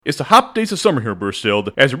It's the hop days of summer here in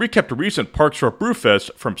Brewstilled as we recap the recent Parks for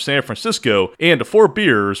Brewfest from San Francisco and the 4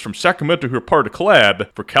 beers from Sacramento who are part of the collab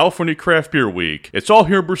for California Craft Beer Week. It's all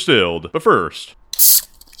here in Brewstilled, but first,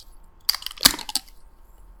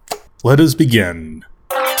 let us begin.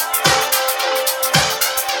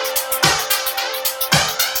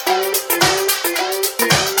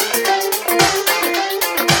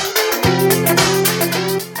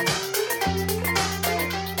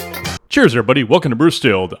 cheers everybody, welcome to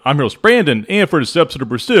Brewstilled. I'm your host Brandon, and for this episode of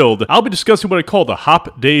Brewstilled, I'll be discussing what I call the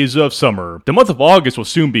hop days of summer. The month of August will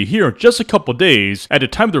soon be here in just a couple days at the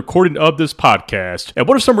time of the recording of this podcast, and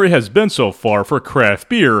what a summer it has been so far for craft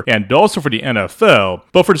beer and also for the NFL.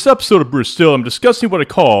 But for this episode of Brewstilled, I'm discussing what I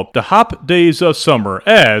call the hop days of summer,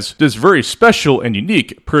 as this very special and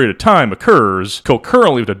unique period of time occurs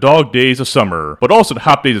concurrently with the dog days of summer. But also the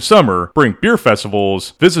hop days of summer bring beer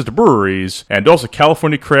festivals, visits to breweries, and also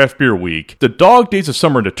California Craft Beer Week. The dog days of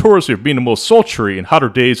summer are notoriously for being the most sultry and hotter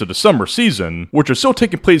days of the summer season, which are still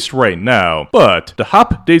taking place right now. But the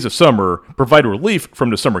hop days of summer provide relief from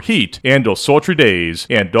the summer heat and those sultry days,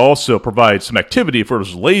 and also provide some activity for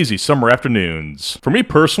those lazy summer afternoons. For me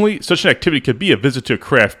personally, such an activity could be a visit to a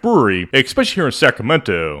craft brewery, especially here in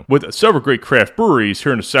Sacramento, with several great craft breweries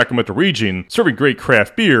here in the Sacramento region serving great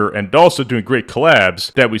craft beer and also doing great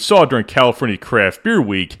collabs that we saw during California Craft Beer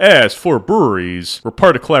Week, as 4 breweries were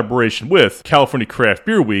part of collaboration with California Craft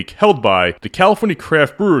Beer Week held by the California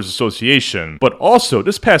Craft Brewers Association. But also,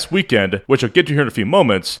 this past weekend, which I'll get to here in a few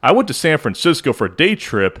moments, I went to San Francisco for a day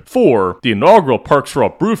trip for the inaugural Parks for All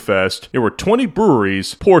Brewfest. There were 20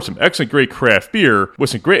 breweries, poured some excellent great craft beer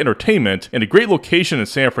with some great entertainment in a great location in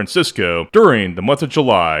San Francisco during the month of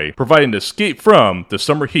July, providing an escape from the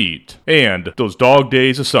summer heat and those dog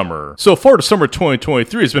days of summer. So far, the summer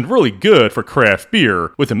 2023 has been really good for craft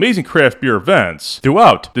beer, with amazing craft beer events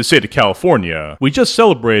throughout the state of California. We just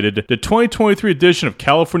celebrated the 2023 edition of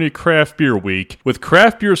California Craft Beer Week, with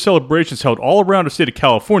craft beer celebrations held all around the state of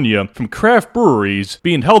California from craft breweries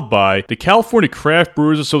being held by the California Craft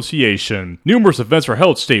Brewers Association. Numerous events were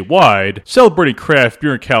held statewide, celebrating craft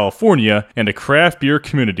beer in California and the craft beer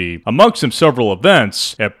community. Amongst them, several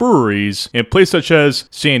events at breweries in places such as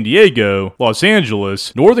San Diego, Los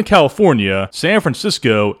Angeles, Northern California, San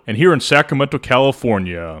Francisco, and here in Sacramento,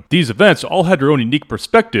 California. These events all had their own unique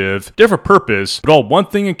perspective, different purpose, but all one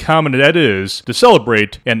thing in common, and that is to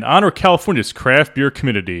celebrate and honor California's craft beer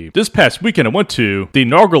community. This past weekend I went to the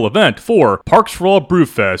inaugural event for Parks for All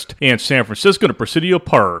Brewfest in San Francisco in Presidio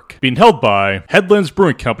Park, being held by Headlands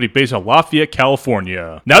Brewing Company based out of Lafayette,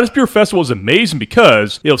 California. Now, this beer festival was amazing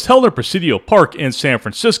because it was held in Presidio Park in San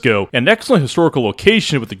Francisco, an excellent historical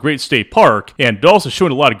location with a great state park, and also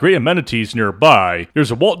showing a lot of great amenities nearby.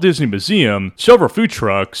 There's a Walt Disney Museum, several food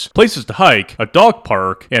trucks, places to hike, a dog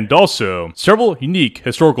park, and also several unique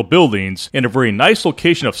historical buildings in a very nice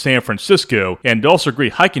location of San Francisco, and also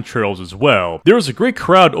great hiking trails as well. There was a great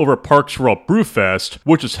crowd over at Parks for All Brewfest,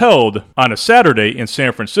 which was held on a Saturday in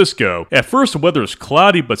San Francisco. At first the weather was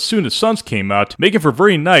cloudy, but soon the sun came out, making for a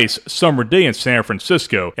very nice summer day in San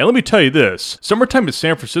Francisco. And let me tell you this, summertime in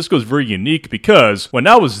San Francisco is very unique because when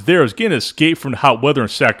I was there, I was getting an escape from the hot weather in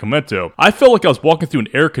Sacramento. I felt like I was walking through an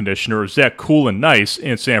air conditioner. It was that cool and nice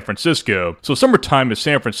in San Francisco. So summertime in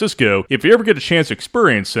San Francisco, if you ever get a chance to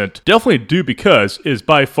experience it, definitely do, because it is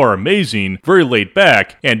by far amazing, very laid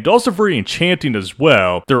back, and also very enchanting as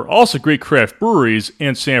well. There are also great craft breweries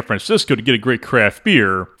in San Francisco to get a great craft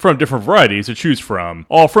beer from different varieties to choose from,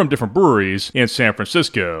 all from different breweries in San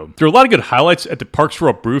Francisco. There are a lot of good highlights at the Parks for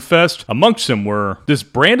All Brewfest. Amongst them were this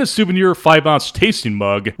branded souvenir 5-ounce tasting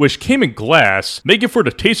mug, which came in glass, making for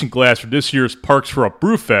the tasting glass for this year's Parks for All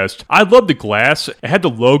Brewfest. I love the glass. It had the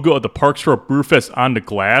logo of the Parks for All Brewfest on the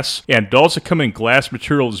glass, and also coming in glass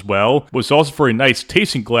material as well. It was also very nice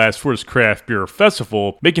tasting glass for this craft beer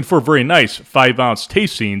festival, making for very nice 5-ounce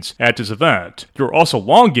tastings at this event. There were also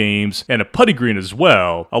long games and a putting green as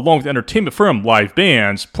well, along with entertainment from live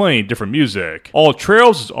bands playing different music. All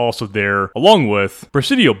Trails is also there, along with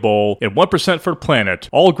Presidio Bowl and 1% for the Planet,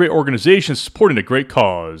 all great organizations supporting a great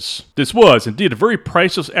cause. This was indeed a very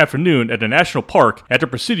priceless afternoon at the National Park at the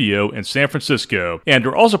Presidio in San Francisco, and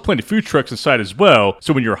there are also plenty of food trucks inside as well,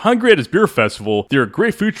 so when you're hungry at this beer festival, there are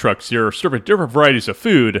great food trucks here serving different varieties of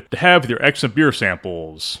food to have with your excellent beer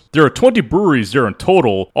samples. There are 20 breweries there in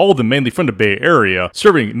total, all of them mainly from the Bay Area,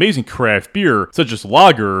 serving amazing craft beer such as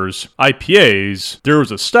lagers, IPAs, there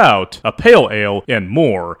was a stout, a pale ale, and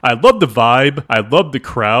more. I love the vibe, I love the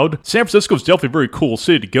crowd. San Francisco is definitely a very cool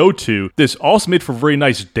city to go to. This also made for a very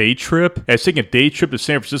nice day trip, as taking a day trip to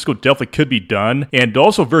San Francisco definitely could be done, and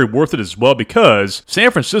also very worth it as well, because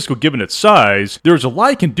San Francisco, given its size, there's a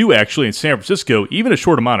lot you can do actually in San Francisco, even a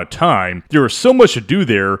short amount of time. There is so much to do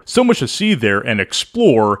there, so much to see there and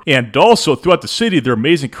explore, and also throughout the city there are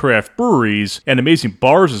amazing craft breweries and amazing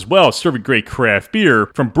bars as well, serving great craft beer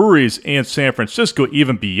from breweries in San Francisco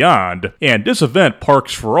even beyond. And this event,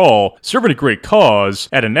 Parks for All, serving a great cause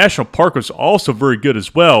at a national park, was also very good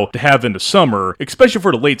as well to have in the summer, especially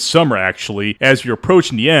for the late summer actually, as you're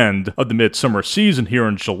approaching the end of the midsummer season here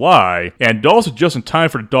in July, and also just in time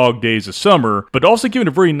for the dog days of summer, but also giving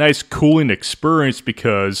a very nice cooling experience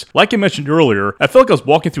because, like I mentioned earlier, I felt like I was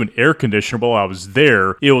walking through an air conditioner while I was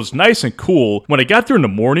there. It was nice and cool. When I got there in the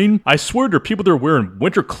morning, I swear there are people there wearing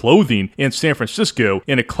winter clothing in San Francisco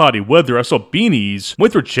in a cloudy weather. I saw beanies,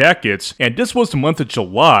 winter jackets, and this was the month of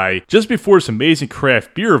July, just before this amazing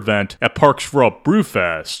craft beer event at Parks for All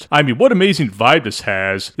Brewfest. I mean, what amazing vibe this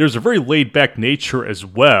has. There's a very laid-back nature as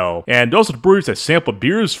well, and also the breweries I sampled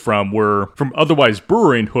beers from were from Otherwise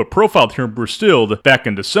Brewing, who had profiled here in Brewstilled back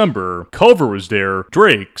in December. Culver was there,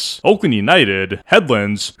 Drake's, Oakland United,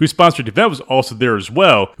 Headlands, who sponsored the event, was also there as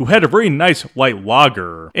well, who had a very nice light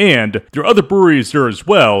lager. And there are other breweries there as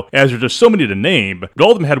well, as there's just so many to name, but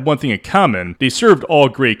all of them had one thing in common. They served all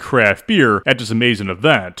great craft beer at this amazing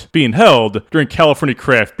event, being held during California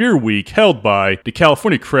Craft Beer Week, held by the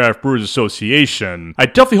California Craft Brewers Association. I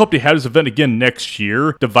definitely hope they have this event again next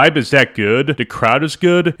year. The vibe is that good, the crowd is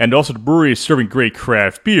good, and also the brewery is serving great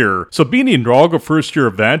craft beer. So being the inaugural first year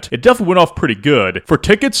event, it definitely went off pretty good. For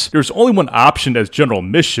tickets, there's only one option as general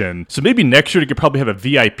admission, so maybe next year they could probably have a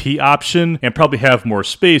VIP option and probably have more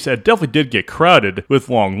space. It definitely did get crowded with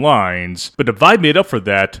long lines, but the vibe made up for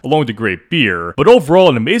that along with the great beer. But overall,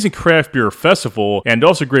 an amazing craft beer festival, and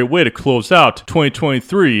also a great way to close out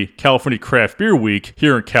 2023 California Craft Beer Week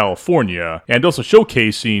here in California, and also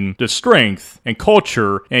showcasing the strength and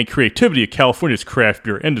culture and creativity of California's craft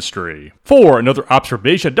beer industry. For another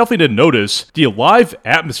observation, I definitely did notice the live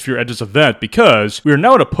atmosphere at this event because we are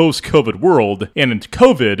now in a post-COVID world, and in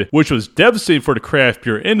COVID, which was devastating for the craft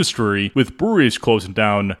beer industry with breweries closing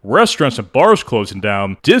down, restaurants and bars closing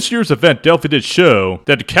down, this year's event definitely did show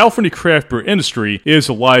that the California craft beer industry is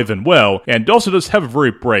alive and well, and also does have a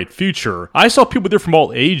very bright future. I saw people there from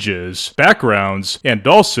all ages, backgrounds, and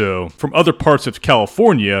also from other parts of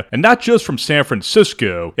California, and not just from San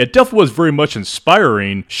Francisco. It definitely was very much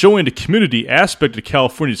inspiring, showing the community aspect of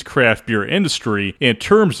California's craft beer industry in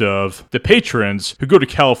terms of the patrons who go to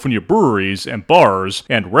California breweries and bars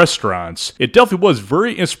and restaurants. It definitely was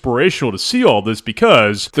very inspirational to see all this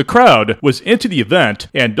because the crowd was into the event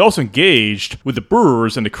and also engaged with the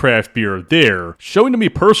brewers and the craft beer there, showing to me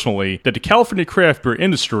personally that the California craft beer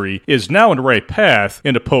industry is now on the right path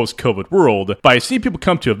in the post-COVID world by seeing people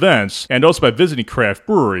come to events and also by visiting craft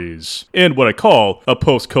breweries in what I call a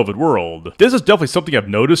post-COVID world. This is definitely something I've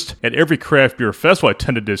noticed at every craft beer festival I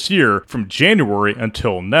attended this year from January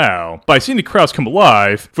until now, by seeing the crowds come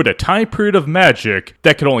alive for that time period of magic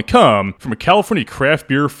that could only come from a California craft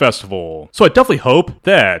beer festival. So I definitely hope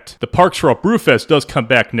that the Parks for All Brewfest does come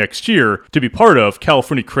back next year to be part of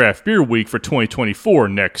California Craft Beer Week for 2024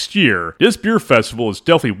 next year. This beer festival is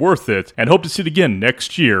definitely worth it, and hope to see it again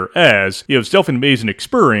next year, as it was definitely an amazing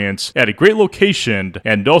experience at a great location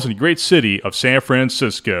and also in the great city of San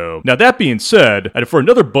Francisco. Now that being said, and for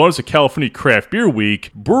another bonus of California Craft Beer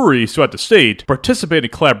Week, breweries throughout the state participate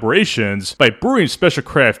in collaborations by brewing special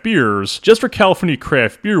craft beers just for California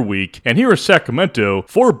Craft Beer Week, and here in Sacramento,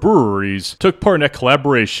 4 breweries took part in that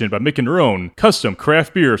collaboration by making their own custom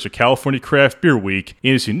craft beers for California Craft Beer Week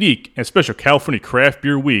in its unique and special California Craft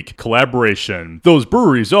Beer Week collaboration. Those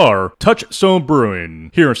breweries are Touchstone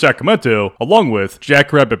Brewing here in Sacramento, along with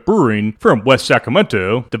Jackrabbit Brewing from West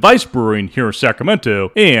Sacramento, Device Brewing here in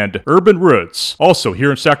Sacramento, and Urban Roots, also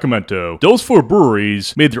here in Sacramento. Those 4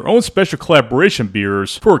 breweries made their own special collaboration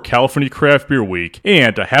beers for California Craft Beer Week,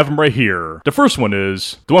 and I have them right here. The first one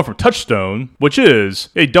is the one from Touchstone, which is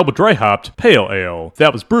a double dry hopped pale ale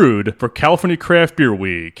that was brewed for California Craft Beer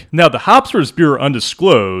Week. Now the hops for this beer are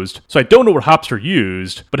undisclosed, so I don't know what hops are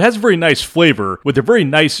used, but it has a very nice flavor with a very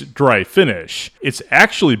nice dry finish. It's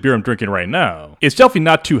actually beer I'm drinking right now. It's definitely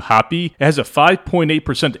not too hoppy. It has a 5.8%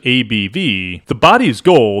 ABV. The body is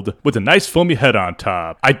gold with a nice foamy head on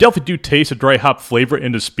top. I definitely do taste a dry hop flavor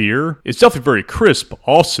in this beer. It's definitely very crisp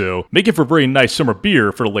also, making for a very nice summer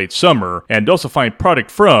beer for the late summer, and also fine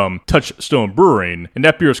product from Touchstone Brewing, and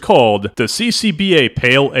that beer is called the CCBA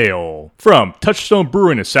Pale Ale from Touchstone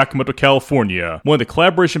Brewing in Sacramento, California, one of the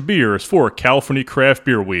collaboration beers for California Craft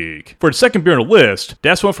Beer Week. For the second beer on the list,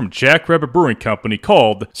 that's one from Jackrabbit Brewing Company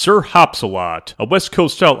called Sir Hops-A-Lot, a West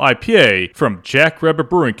Coast style IPA from Jackrabbit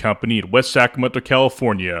Brewing Company in West Sacramento,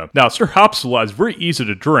 California. Now, Sir Hops-A-Lot is very easy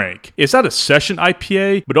to drink. It's not a session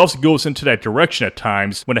IPA, but also goes into that direction at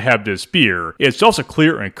times when I have this beer. It's also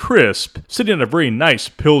clear and crisp, sitting on a very nice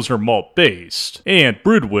Pilsner malt base, and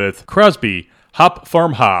brewed with Crosby Hop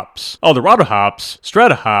Farm hops, Eldorado hops,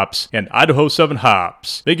 Strata hops, and Idaho 7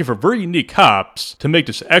 hops, making for very unique hops to make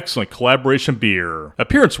this excellent collaboration beer.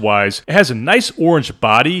 Appearance-wise, it has a nice orange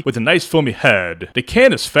body with a nice foamy head. The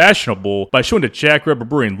can is fashionable by showing the Jackrabbit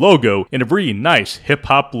Brewing logo in a very nice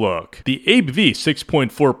hip-hop look. The ABV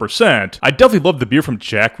 6.4%. I definitely love the beer from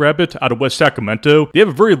Jackrabbit out of West Sacramento. They have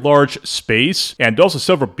a very large space and also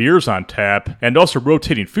several beers on tap and also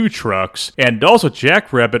rotating food trucks. And also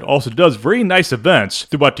Jackrabbit also does very nice events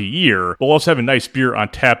throughout the year, while also having nice beer on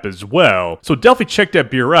tap as well. So definitely check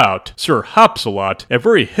that beer out. Sir Hops a Lot, a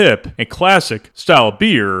very hip and classic style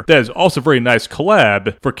beer that is also a very nice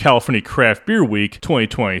collab for California Craft Beer Week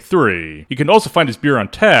 2023. You can also find this beer on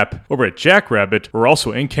tap over at Jackrabbit or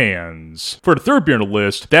also in cans. For the third beer on the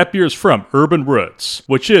list, that beer is from Urban Roots,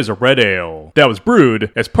 which is a red ale that was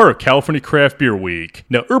brewed as part of California Craft Beer Week.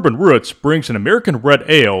 Now, Urban Roots brings an American red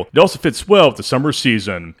ale that also fits well with the summer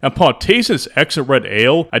season. Upon tasting this excellent red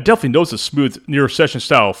ale, I definitely notice a smooth near session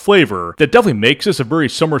style flavor that definitely makes this a very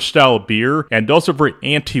summer style beer and also very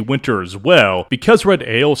anti-winter as well. Because red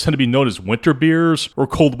ales tend to be known as winter beers or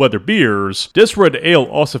cold weather beers, this red ale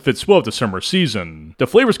also fits well with the summer season. The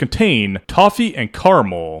flavors contain toffee and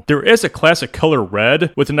caramel. There is a classic color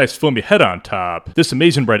red with a nice foamy head on top. This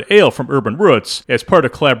amazing red ale from Urban Roots, as part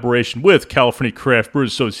of collaboration with California Craft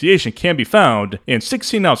Brewers Association, can be found in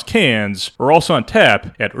 16-ounce cans or also on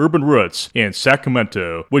tap at Urban Roots in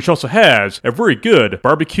Sacramento, which also has a very good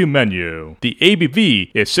barbecue menu. The ABV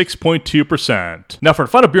is 6.2%. Now for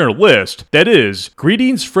the final beer on the list, that is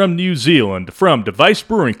Greetings from New Zealand from Device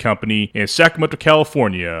Brewing Company in Sacramento,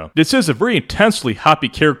 California. This is a very intensely hoppy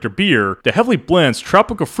character beer that heavily blends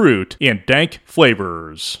tropical fruit and dank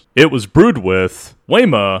flavors. It was brewed with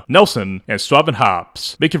Lima, Nelson, and Suaven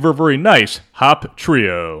hops, making for a very nice hop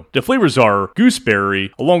trio. The flavors are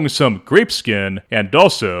gooseberry, along with some grape skin, and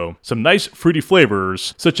also some nice fruity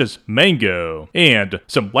flavors such as mango, and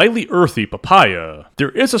some lightly earthy papaya.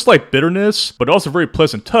 There is a slight bitterness, but also a very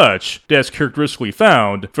pleasant touch that is characteristically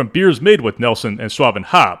found from beers made with Nelson and Suaven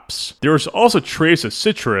hops. There is also trace of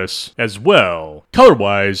citrus as well.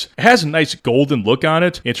 Color-wise, it has a nice golden look on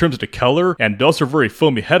it in terms of the color, and also a very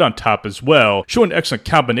foamy head on top as well, showing an excellent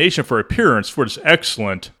combination for appearance for this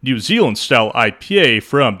excellent New Zealand style IPA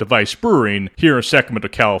from Device Brewing here in Sacramento,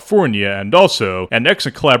 California, and also an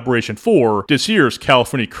excellent collaboration for this year's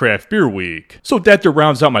California Craft Beer Week. So that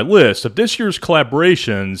rounds out my list of this year's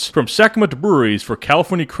collaborations from Sacramento Breweries for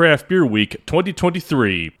California Craft Beer Week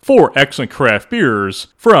 2023. 4 excellent craft beers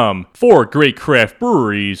from 4 great craft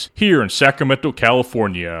breweries here in Sacramento,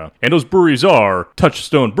 California. And those breweries are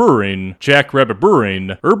Touchstone Brewing, Jackrabbit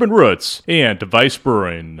Brewing, Urban Roots, and Device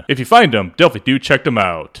Brewing. If you find them, definitely do check them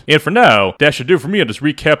out. And for now, that should do for me on this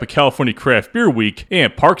recap of California Craft Beer Week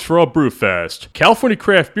and Parks for All Brewfest. California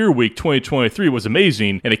Craft Beer Week 2023 was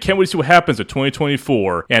amazing, and I can't wait to see what happens in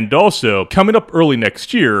 2024. And also, coming up early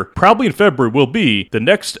next year, probably in February, will be the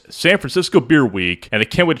next San Francisco Beer Week, and I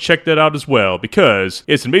can't wait to check that out as well, because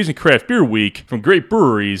it's an amazing craft beer week from great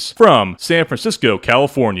breweries from San Francisco,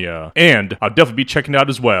 California. And I'll definitely be checking it out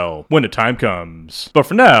as well when the time comes. But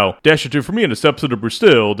for now, that should do for me in this episode of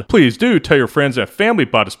Brewstilled. Please do tell your friends and family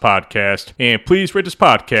about this podcast, and please rate this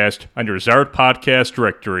podcast on your desired podcast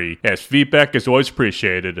directory, as feedback is always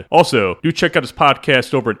appreciated. Also, do check out this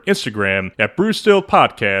podcast over on Instagram at Brewstilled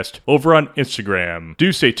Podcast over on Instagram.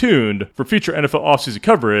 Do stay tuned for future NFL offseason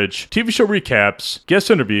coverage, TV show recaps, guest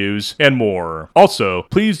interviews, and more. Also,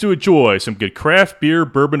 please do enjoy some good craft beer,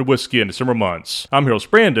 bourbon, and whiskey in the summer months. I'm your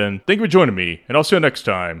host, Brandon. Thank you for joining me, and I'll see you next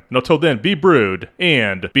time. And until then, be brewed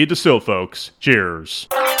and be distilled, folks. Cheers.